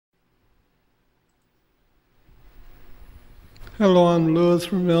Hello, I'm Lewis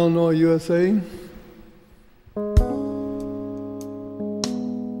from Illinois, USA.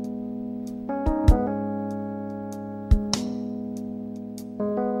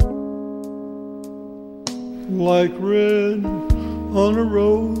 Like red on a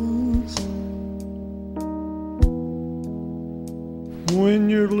rose, when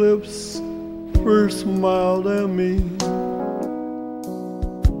your lips first smiled at me,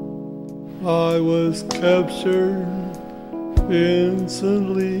 I was captured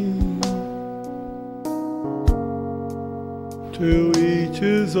instantly. To each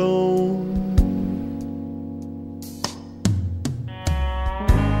his own.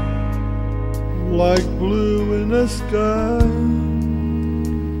 Like blue in the sky,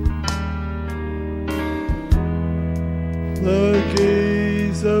 the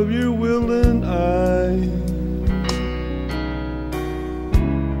gaze of your willing eye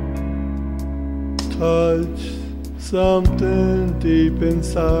touched something deep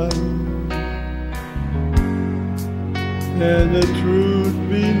inside, and the truth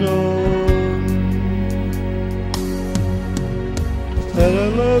be known that I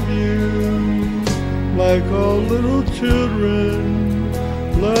love you like all little children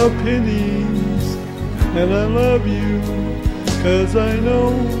love pennies. And I love you 'cause I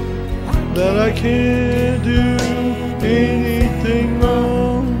know that I can't do anything wrong.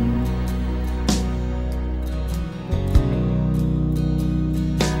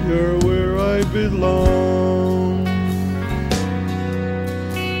 You're where I belong.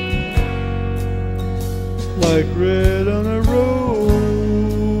 Like red on a rose,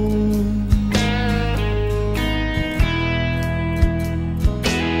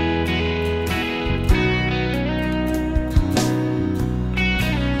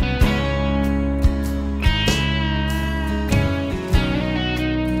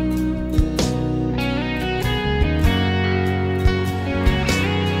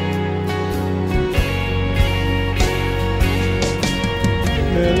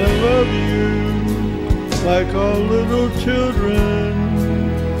 and I love you like all little children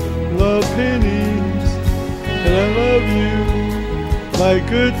love pennies. And I love you like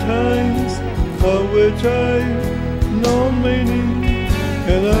good times, of which I've known many.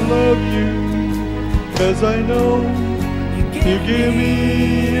 And I love you 'cause I know you give me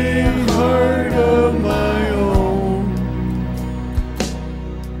a heart of my own.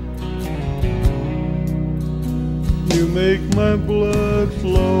 You make my blood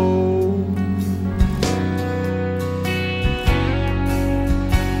flow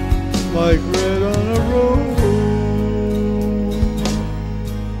like red